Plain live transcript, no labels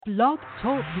Blog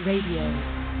Talk Radio.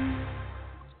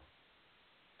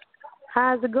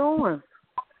 How's it going?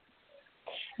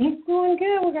 It's going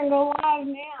good. We're going to go live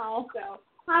now. So,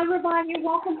 hi, everybody.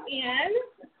 Welcome in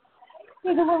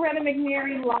to the Loretta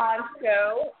McNary live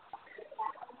show.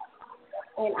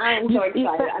 And I am so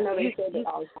excited. I know they say that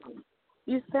all the time.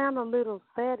 You sound a little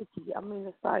staticky. I mean,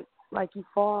 it's like you're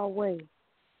far away.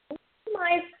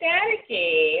 My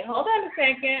staticky. Hold on a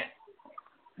second.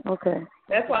 Okay.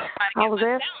 That's why I'm trying to get my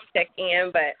sound check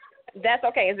in, but that's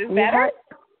okay. Is this better?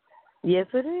 Yes,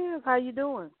 it is. How you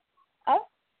doing?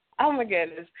 Oh my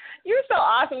goodness. You're so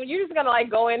awesome. You're just going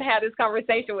to go in and have this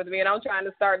conversation with me, and I'm trying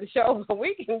to start the show, but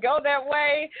we can go that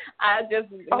way. I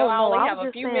just know I only have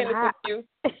a few minutes with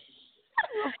you.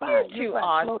 You're too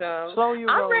awesome.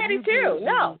 I'm ready too.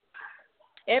 No.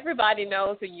 Everybody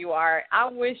knows who you are. I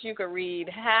wish you could read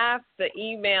half the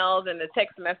emails and the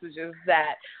text messages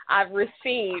that I've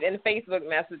received and Facebook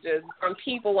messages from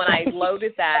people when I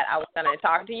loaded that I was going to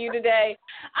talk to you today.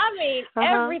 I mean,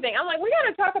 everything. I'm like, we got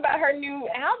to talk about her new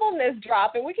album that's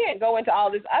dropping. We can't go into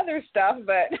all this other stuff,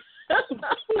 but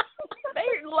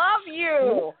they love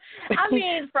you. I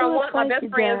mean, from one of my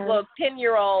best friend's little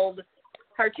 10-year-old,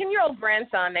 her 10-year-old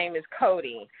grandson name is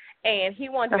Cody. And he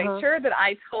wanted to make sure that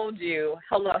I told you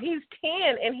hello. He's 10,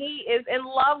 and he is in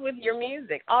love with your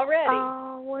music already.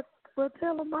 Oh, well,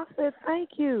 tell him I said thank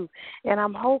you. And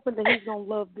I'm hoping that he's going to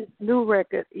love this new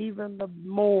record even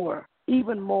more.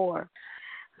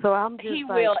 So I'm just He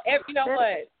will. You know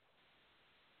what?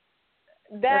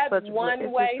 That's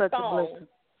one-way song.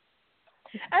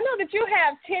 I know that you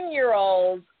have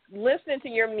 10-year-olds listening to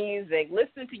your music,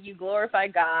 listening to you glorify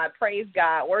God, praise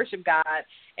God, worship God,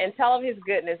 and tell him his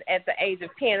goodness at the age of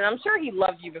 10. And I'm sure he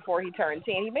loved you before he turned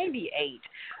 10. He may be 8.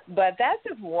 But that's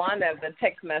just one of the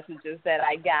text messages that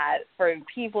I got for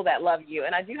people that love you.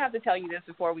 And I do have to tell you this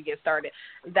before we get started,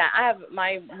 that I have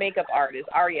my makeup artist,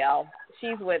 Ariel.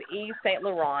 She's with Yves Saint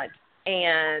Laurent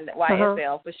and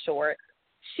YSL for short.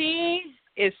 She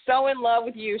is so in love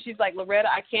with you. She's like, Loretta,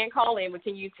 I can't call in, but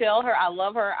can you tell her I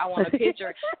love her? I want a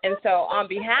picture. And so on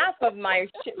behalf of my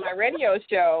radio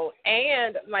show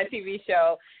and my TV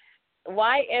show,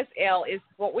 YSL is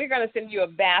what we're going to send you a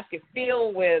basket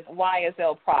filled with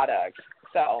YSL products.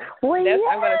 So I'm going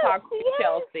to talk to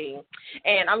Chelsea,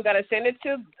 and I'm going to send it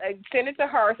to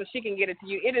her so she can get it to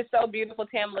you. It is so beautiful,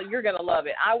 Tamela. You're going to love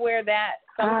it. I wear that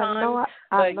sometimes,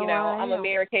 but I'm a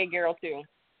Mary Kay girl too.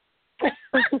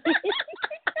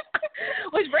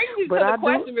 Which brings me to the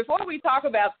question before we talk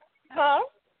about,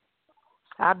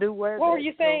 I do wear that. What were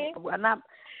you saying?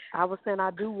 I was saying I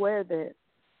do wear that.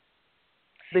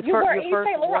 You wear Yves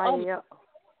Saint Laurent?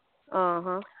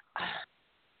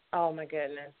 Oh, my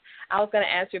goodness. I was going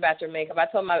to ask you about your makeup. I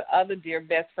told my other dear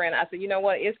best friend, I said, you know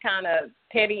what, it's kind of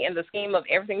petty in the scheme of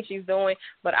everything she's doing,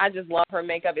 but I just love her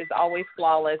makeup. It's always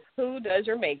flawless. Who does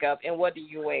your makeup, and what do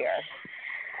you wear?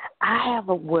 I have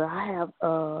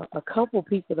a couple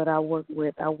people that I work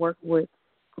with. I work with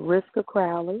Riska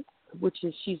Crowley,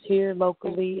 she's here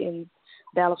locally in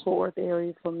Dallas-Fort Worth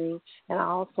area for me, and I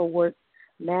also work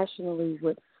nationally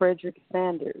with Frederick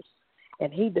Sanders,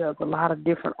 and he does a lot of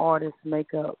different artists'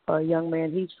 makeup. A young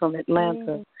man, he's from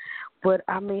Atlanta, but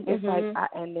I mean, it's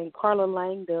and then Carla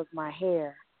Lang does my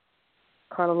hair.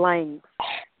 Carla Lang.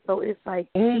 So it's like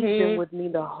she's been with me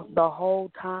the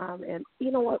whole time, and you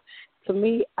know what? To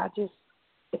me,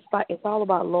 it's all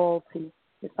about loyalty.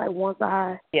 It's like once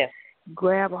I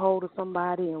grab a hold of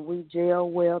somebody and we gel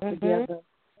well together,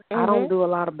 I don't do a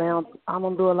lot of bouncing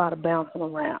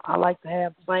around. I like to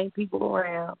have the same people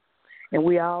around, and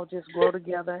we all just grow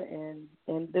together and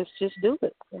let's just do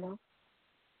it,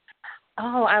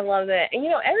 Oh, I love that. And,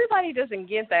 everybody doesn't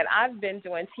get that. I've been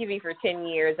doing TV for 10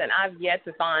 years, and I've yet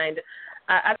to find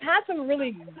I've had some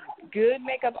really good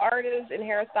makeup artists and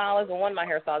hairstylists, and one of my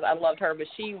hairstylists, I loved her, but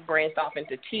she branched off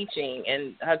into teaching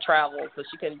and her travels, so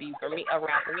she couldn't be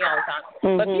around for me all the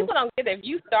time. But people don't get that. If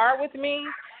you start with me,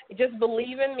 just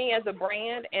believe in me as a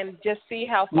brand and just see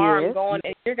how far I'm going,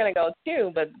 and you're going to go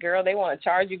too. But, girl, they want to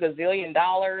charge you $gazillion, and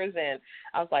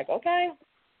I was like, okay.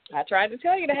 I tried to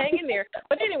tell you to hang in there.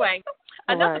 But anyway,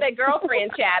 enough of that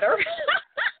girlfriend chatter.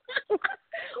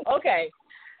 Okay.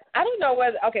 I don't know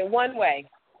One Way.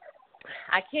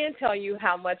 I can't tell you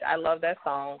how much I love that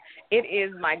song. It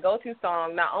is my go-to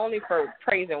song, not only for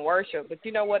praise and worship, but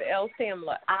you know what else,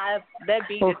 Tamela? That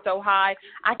beat is so high,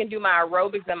 I can do my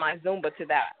aerobics and my Zumba to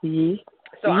that.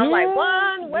 So I'm like,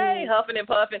 one way, huffing and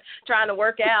puffing, trying to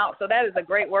work out. So that is a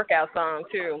great workout song,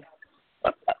 too.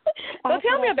 So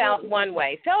tell me about One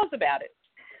Way. Tell us about it.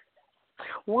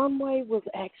 One Way was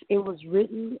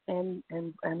written and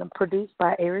produced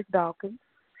by Eric Dawkins.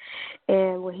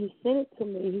 And when he sent it to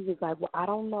me, he was like, well, I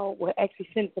don't know. Well, actually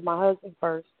sent it to my husband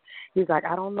first. He was like,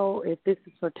 I don't know if this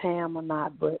is for Tam or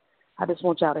not, but I just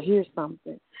want y'all to hear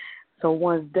something. So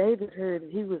once David heard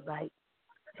it, he was like,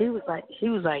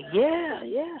 yeah.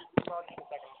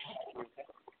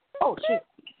 Oh, shit.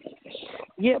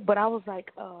 Yeah, but I was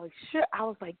like, sure. I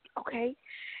was like, okay.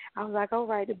 I was like, all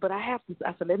right, but I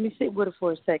said, let me sit with it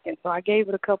for a second. So I gave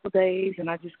it a couple of days, and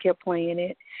I just kept playing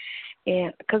it.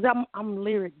 And because I'm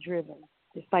lyric driven.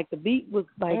 It's like the beat was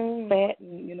like fat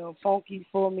and, funky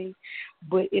for me,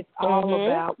 but it's all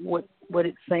about what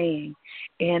it's saying.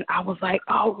 And I was like,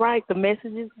 all right, the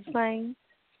message is the same,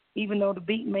 even though the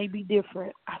beat may be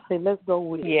different. I said, let's go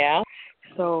with it. Yeah.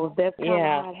 So that's kind of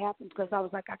how it happened, because I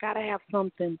was like, I got to have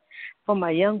something for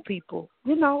my young people,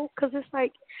 because it's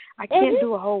like I can't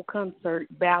do a whole concert,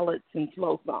 ballads and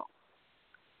slow songs.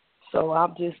 So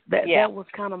I'm just, that was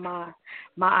kind of my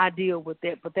idea with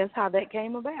that, but that's how that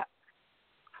came about.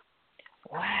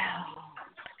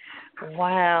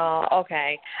 Wow.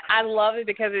 Okay. I love it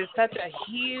because it's such a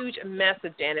huge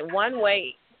message, and in one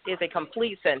way is a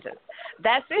complete sentence.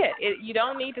 That's it. You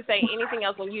don't need to say anything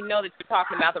else when you know that you're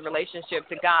talking about the relationship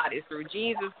to God is through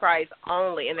Jesus Christ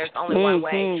only, and there's only one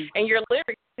way. And your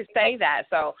lyrics to say that.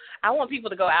 So I want people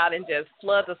to go out and just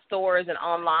flood the stores and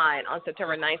online on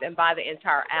September 9th and buy the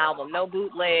entire album. No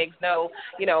bootlegs, no,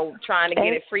 trying to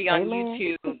get it free on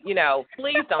YouTube.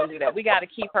 Please don't do that. We got to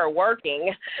keep her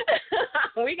working.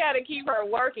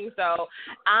 So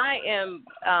I am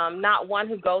not one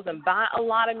who goes and buy a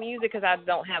lot of music because I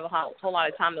don't have a whole lot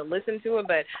of time to listen to it.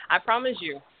 But I promise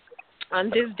you, on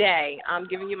this day, I'm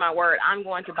giving you my word, I'm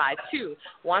going to buy 2,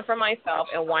 one for myself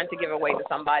and one to give away to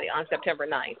somebody on September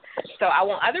 9th. So I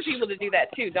want other people to do that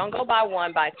too. Don't go buy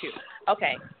 1, buy 2.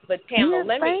 Okay, but Tamela,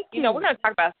 let me, we're going to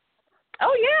talk about,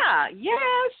 oh yeah,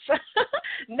 yes.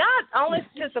 Not only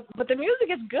just, but the music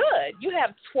is good. You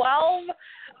have 12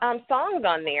 songs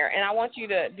on there, and I want you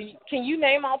to, can you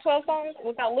name all 12 songs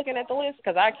without looking at the list?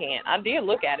 Because I can't. I did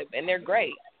look at it, and they're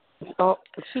great. Oh,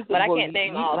 but I can't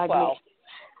name all 12.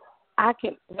 I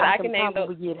can name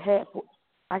probably get halfway.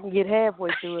 I can get halfway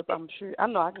through it. I'm sure. I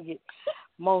know I can get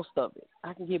most of it.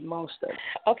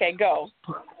 Okay, go.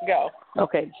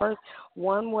 Okay, first,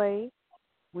 One Way.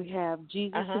 We have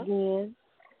Jesus Again.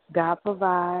 God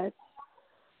Provides.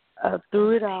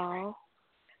 Through It All.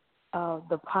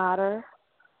 The Potter.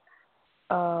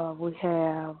 We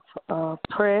have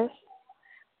Press.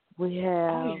 We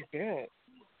have. Oh, you're good.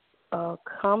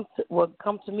 Come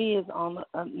to Me is on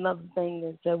another thing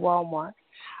that's at Walmart.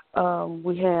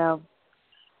 We have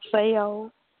Feo.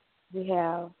 We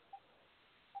have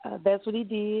That's What He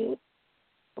Did.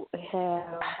 We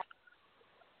have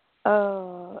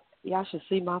y'all should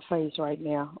see my face right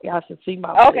now. Y'all should see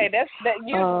my face. Okay,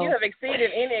 you have exceeded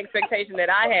any expectation that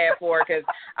I had for her, because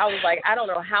I was like, I don't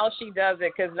know how she does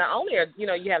it, because not only are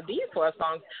you have these 12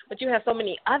 songs, but you have so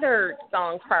many other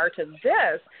songs prior to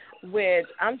this, which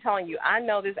I'm telling you, I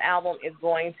know this album is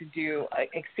going to do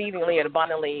exceedingly and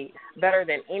abundantly better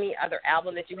than any other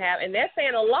album that you have. And that's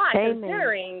saying a lot,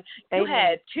 considering you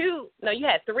had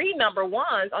 3 number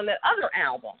ones on that other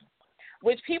album,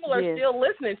 which people are still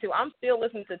listening to. I'm still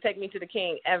listening to Take Me to the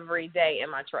King every day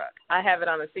in my truck. I have it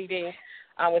on a CD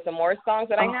with some more songs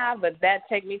that I have, but that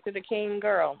Take Me to the King,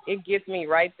 girl, it gets me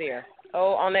right there.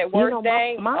 Oh, on that worst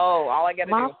day, all I got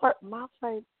to do.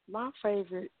 My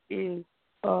favorite is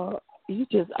you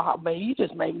just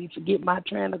made me forget my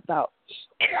train of thought.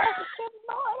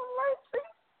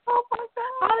 Oh my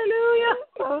God!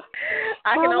 Hallelujah!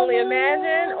 I can only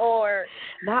imagine, or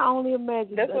not only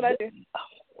imagine. That's what I do.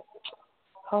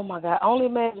 Oh my God! Only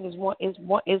Imagine is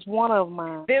one of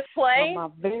mine. This Place.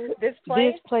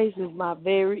 This Place is my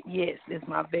very it's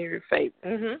my very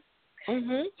favorite.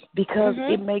 Because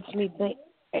it makes me think.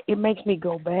 It makes me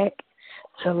go back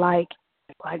to like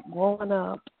growing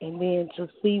up, and then to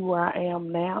see where I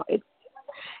am now. It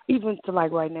even to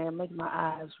like right now, it makes my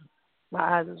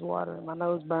eyes is watering, my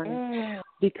nose burning,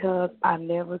 because I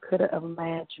never could have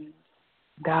imagined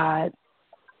God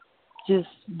just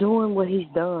doing what He's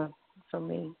done for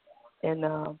me. And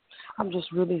I'm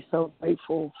just really so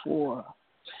grateful for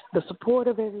the support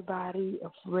of everybody,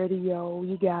 of radio,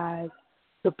 you guys,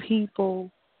 the people,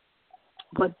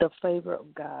 but the favor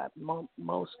of God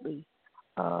mostly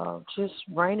just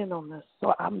raining on us.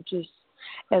 So I'm just,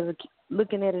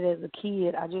 looking at it as a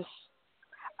kid, I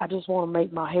just want to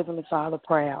make my Heavenly Father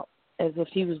proud, as if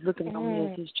He was looking on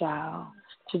me as His child,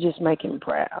 to just make Him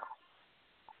proud.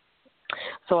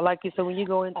 So like you said, when you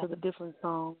go into the different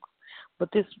songs, But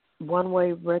this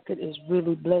one-way record is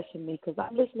really blessing me because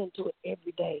I'm listening to it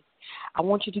every day. I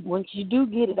want you to, once you do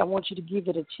get it, I want you to give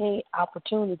it a chance,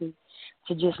 opportunity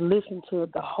to just listen to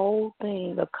the whole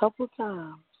thing a couple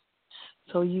times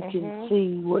so you can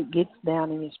see what gets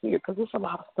down in your spirit, because it's a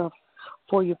lot of stuff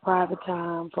for your private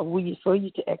time, for you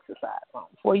to exercise on,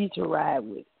 for you to ride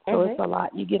with. So it's a lot.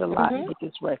 You get a lot with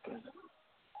this record.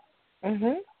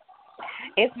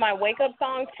 It's my wake-up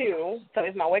song, too. So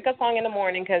it's my wake-up song in the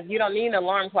morning because you don't need an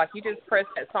alarm clock. You just press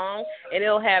that song, and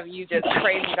it'll have you just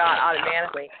praising God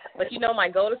automatically. But you know my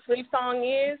go-to-sleep song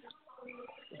is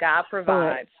God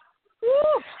Provides.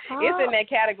 It's in that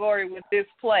category with This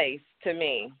Place to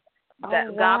me.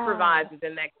 That God Provides is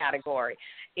in that category.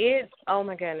 Oh,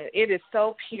 my goodness, it is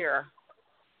so pure.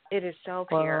 It is so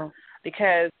pure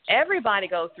because everybody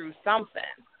goes through something.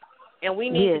 And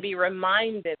we need to be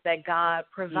reminded that God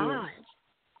provides. Yes.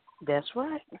 That's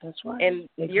right. That's right. And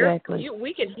exactly.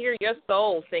 We can hear your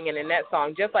soul singing in that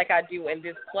song, just like I do in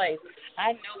This Place.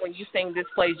 I know when you sing This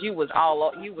Place, you was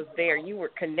there. You were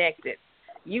connected.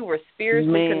 You were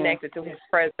spiritually connected to His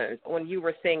presence when you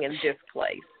were singing This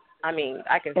Place. I mean,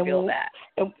 I can feel that.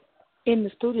 And in the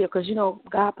studio, because,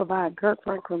 God Provides, Kirk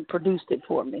Franklin produced it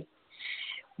for me.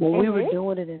 When we were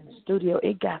doing it in the studio,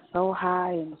 it got so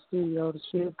high in the studio, the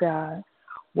Spirit of God,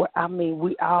 where,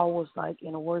 we all was like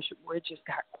in a worship where it just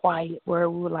got quiet, where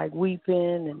we were like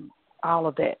weeping and all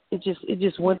of that. It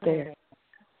just went there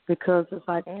because it's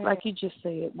like you just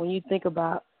said, when you think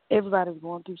about everybody's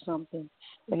going through something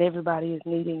and everybody is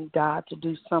needing God to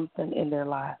do something in their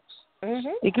lives.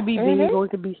 It could be big or it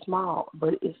could be small,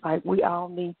 but it's like we all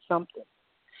need something.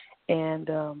 And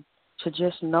to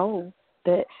just know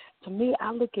that, to me,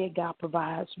 I look at God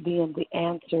Provides being the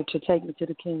answer to take me to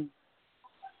the King.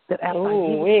 That after I give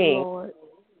it to the Lord,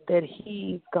 that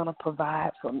He's gonna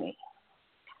provide for me,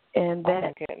 and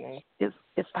that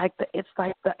it's like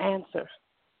the answer.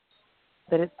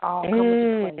 That it's all coming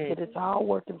to play. That it's all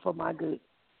working for my good.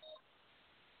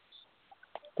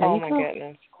 Oh my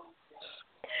goodness.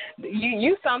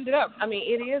 You summed it up.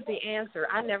 It is the answer.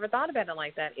 I never thought about it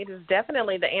like that. It is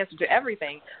definitely the answer to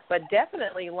everything, but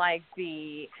definitely like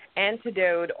the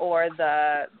antidote or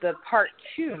the part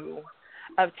 2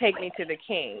 of Take Me to the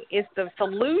King. It's the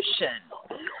solution.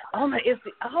 It's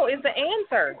the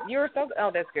answer.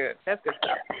 That's good. That's good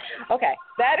stuff. Okay,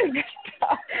 that is good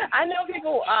stuff. I know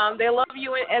people, they love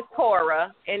you as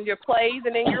Cora in your plays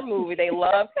and in your movie. They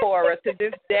love Cora to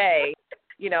this day.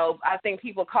 I think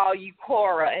people call you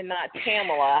Cora and not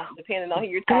Tamela, depending on who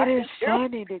you're talking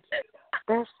to.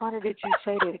 That's funny that you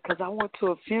say that, because I went to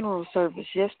a funeral service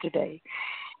yesterday,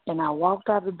 and I walked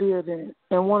out of the building,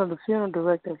 and one of the funeral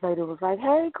directors later was like,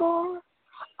 "Hey, Cora."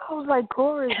 I was like,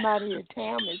 "Cora is not here.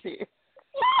 Tam is here."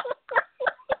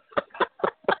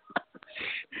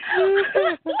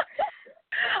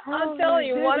 I'm telling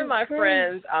you, one of my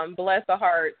friends, bless her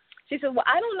heart, she said, well,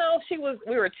 I don't know if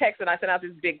we were texting. I sent out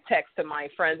this big text to my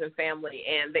friends and family,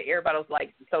 and everybody was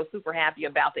like so super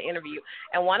happy about the interview.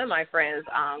 And one of my friends,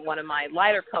 one of my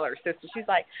lighter color sisters,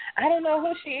 she's like, I don't know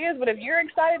who she is, but if you're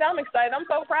excited, I'm excited. I'm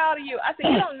so proud of you. I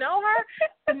said, you don't know her?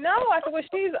 Said, no. I said, well,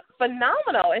 she's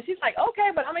phenomenal. And she's like,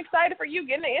 okay, but I'm excited for you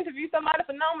getting to interview somebody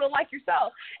phenomenal like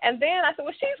yourself. And then I said,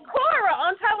 well, she's Cora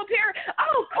on Tyler Perry.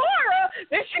 Oh, Cora.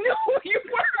 Then she knew who you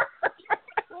were.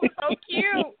 So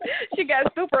cute. She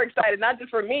got super excited, not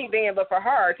just for me then, but for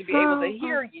her to be able to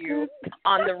hear you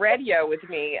on the radio with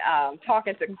me,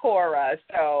 talking to Cora.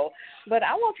 So, but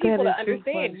I want people to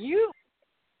understand you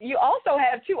also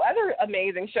have 2 other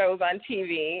amazing shows on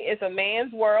TV. It's A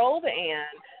Man's World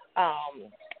and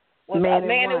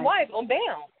Man and Wife on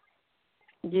BAM.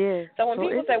 Yeah. So when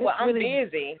people say, well, I'm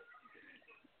busy.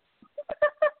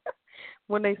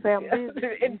 When they say I'm busy,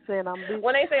 you saying I'm busy.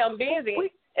 When they say I'm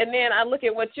busy, and then I look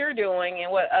at what you're doing and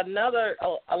what a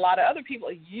lot of other people,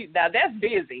 now that's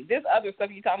busy. This other stuff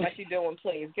you're talking about you doing,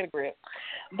 please, get a grip.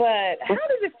 But how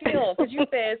does it feel? Because you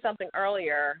said something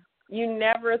earlier. You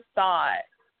never thought,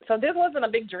 so this wasn't a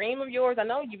big dream of yours. I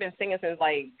know you've been singing since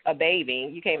like a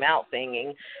baby. You came out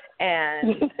singing.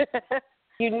 And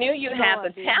you knew you had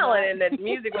the talent and that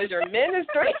music was your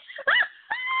ministry.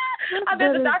 I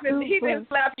bet the doctor, he didn't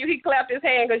slap you. He clapped his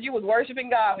hand because you was worshiping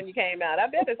God when you came out. I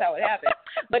bet that's how it happened.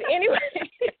 But anyway.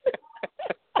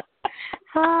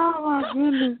 Oh, my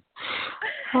goodness.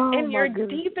 In your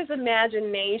deepest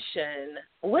imagination,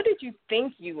 what did you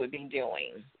think you would be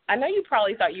doing? I know you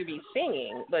probably thought you'd be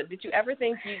singing, but did you ever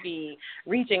think you'd be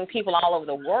reaching people all over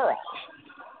the world?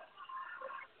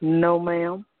 No,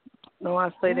 ma'am. No, I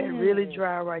say that really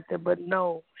dry right there, but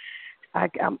no.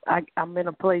 I'm in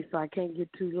a place so I can't get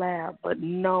too loud, but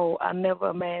no, I never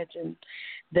imagined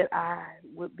that I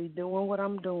would be doing what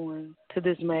I'm doing to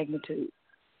this magnitude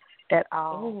at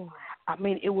all. Ooh. I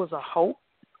mean, it was a hope.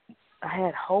 I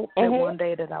had hope that one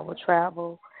day that I would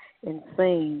travel and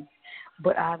sing,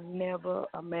 but I never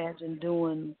imagined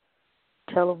doing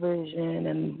television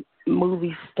and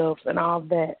movie stuff and all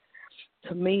that.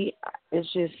 To me,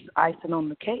 it's just icing on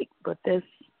the cake, but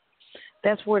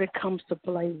that's where it comes to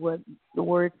play what the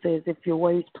word says, if your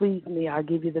ways please me, I'll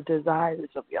give you the desires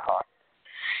of your heart.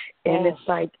 And it's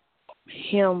like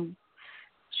him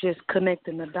just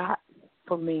connecting the dots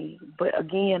for me. But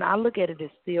again, I look at it as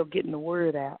still getting the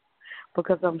word out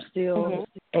because I'm still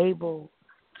able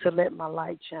to let my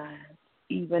light shine,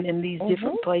 even in these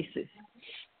different places.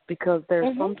 Because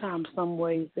there's sometimes some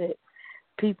ways that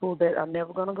people that are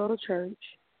never going to go to church,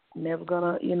 never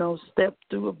going to, step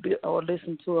through a bit or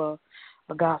listen to a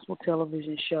gospel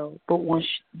television show. But once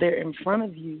they're in front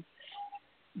of you,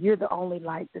 you're the only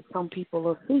light that some people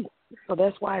will see. So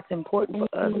that's why it's important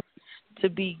for us to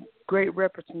be great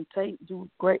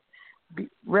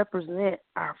represent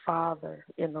our Father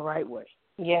in the right way.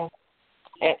 Yeah.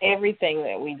 And everything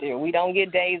that we do. We don't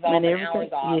get days off and hours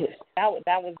off. Yes.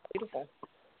 That was beautiful.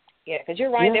 Yeah, because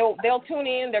you're right. Yeah. They'll tune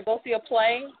in. They'll go see a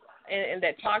play and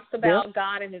that talks about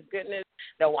God and his goodness.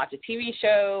 They'll watch a TV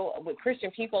show with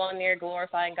Christian people on there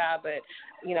glorifying God, but,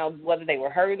 whether they were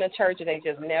hurt in the church or they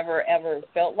just never, ever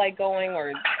felt like going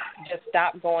or just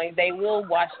stopped going, they will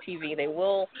watch TV. They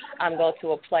will go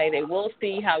to a play. They will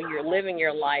see how you're living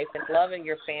your life and loving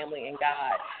your family and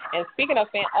God. And speaking of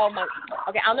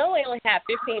okay, I know I only have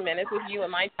 15 minutes with you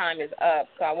and my time is up,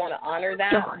 so I want to honor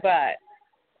that, but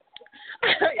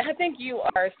I think you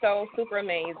are so super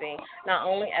amazing, not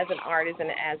only as an artist and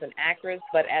as an actress,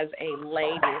 but as a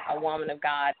lady, a woman of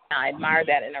God. I admire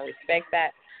that and I respect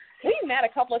that. We met a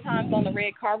couple of times on the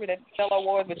red carpet at the Bell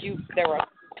Awards, but there were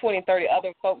 20, 30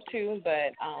 other folk too,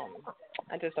 but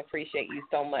I just appreciate you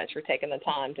so much for taking the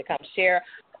time to come share.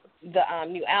 The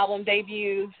new album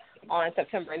debuts on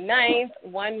September 9th,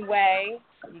 One Way.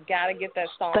 You got to get that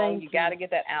song. You got to get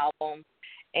that album,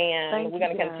 and we're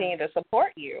going to continue to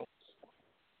support you.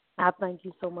 I thank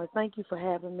you so much. Thank you for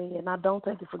having me, and I don't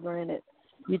take it for granted.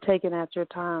 You taking out your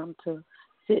time to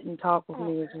sit and talk with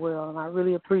me as well, and I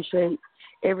really appreciate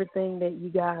everything that you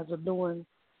guys are doing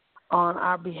on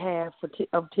our behalf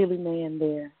of Tilly Mann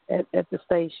there at the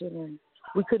station, and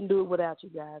we couldn't do it without you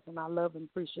guys, and I love and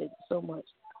appreciate you so much.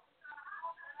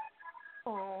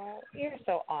 Oh, you're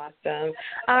so awesome.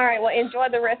 All right, well, enjoy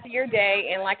the rest of your day.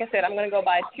 And like I said, I'm going to go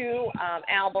buy 2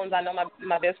 albums. I know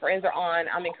my best friends are on.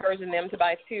 I'm encouraging them to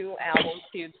buy 2 albums,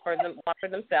 one for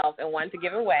themselves and one to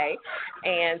give away,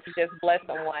 and to just bless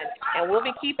someone. And we'll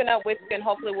be keeping up with you, and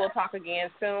hopefully we'll talk again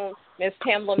soon. Miss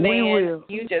Tamela Mann,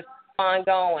 you just keep on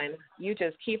going. You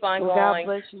just keep on going. God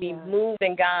bless you. Be moved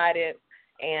and guided.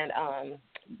 And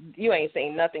you ain't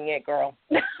seen nothing yet, girl.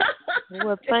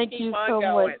 Well, thank you so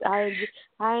much.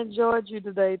 I enjoyed you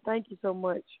today. Thank you so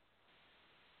much.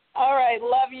 All right.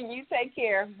 Love you. You take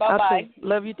care. Bye-bye.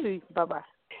 Love you too. Bye-bye.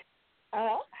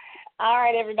 All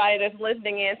right, everybody that's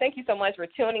listening in, thank you so much for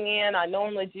tuning in. I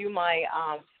normally do my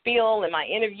spiel and my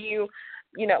interview.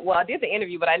 I did the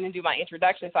interview, but I didn't do my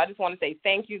introduction, so I just want to say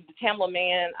thank you to Tamela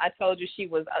Mann. I told you she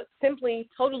was simply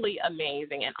totally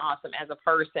amazing and awesome as a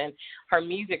person. Her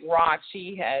music rocks.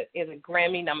 She is a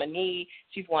Grammy nominee.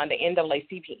 She's won the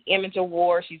NAACP Image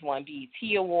Award. She's won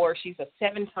BET Award. She's a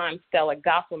 7-time Stellar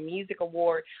Gospel Music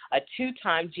Award, a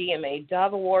 2-time GMA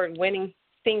Dove Award-winning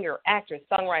singer, actress,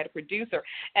 songwriter, producer,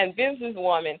 and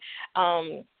businesswoman.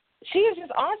 She is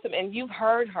just awesome, and you've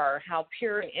heard her, how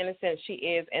pure and innocent she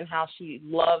is and how she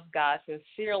loves God,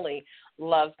 sincerely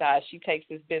loves God. She takes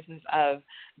this business of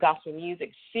gospel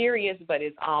music serious, but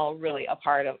it's all really a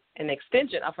part of an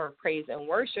extension of her praise and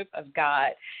worship of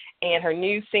God. And her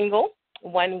new single,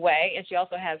 One Way, and she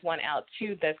also has one out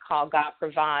too that's called God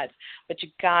Provides. But you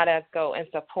gotta go and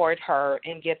support her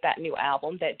and get that new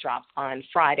album that drops on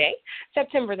Friday,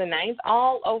 September the 9th,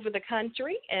 all over the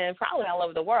country and probably all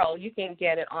over the world. You can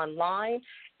get it online,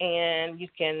 and you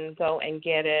can go and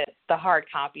get it, the hard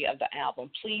copy of the album.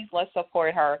 Please, let's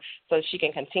support her so she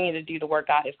can continue to do the work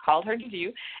God has called her to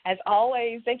do. As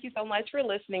always, thank you so much for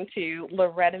listening to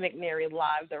Loretta McNary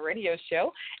Live, the radio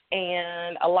show.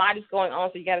 And a lot is going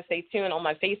on, so you got to stay tuned on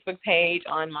my Facebook page,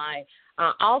 on my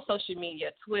all social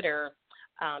media, Twitter,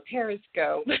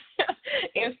 Periscope,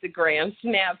 Instagram,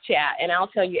 Snapchat, and I'll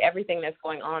tell you everything that's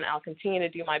going on. I'll continue to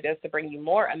do my best to bring you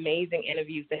more amazing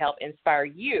interviews to help inspire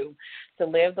you to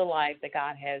live the life that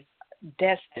God has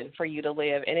destined for you to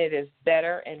live, and it is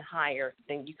better and higher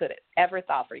than you could have ever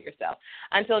thought for yourself.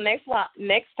 Until next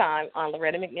time on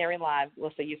Loretta McNary Live,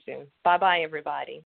 we'll see you soon. Bye-bye, everybody.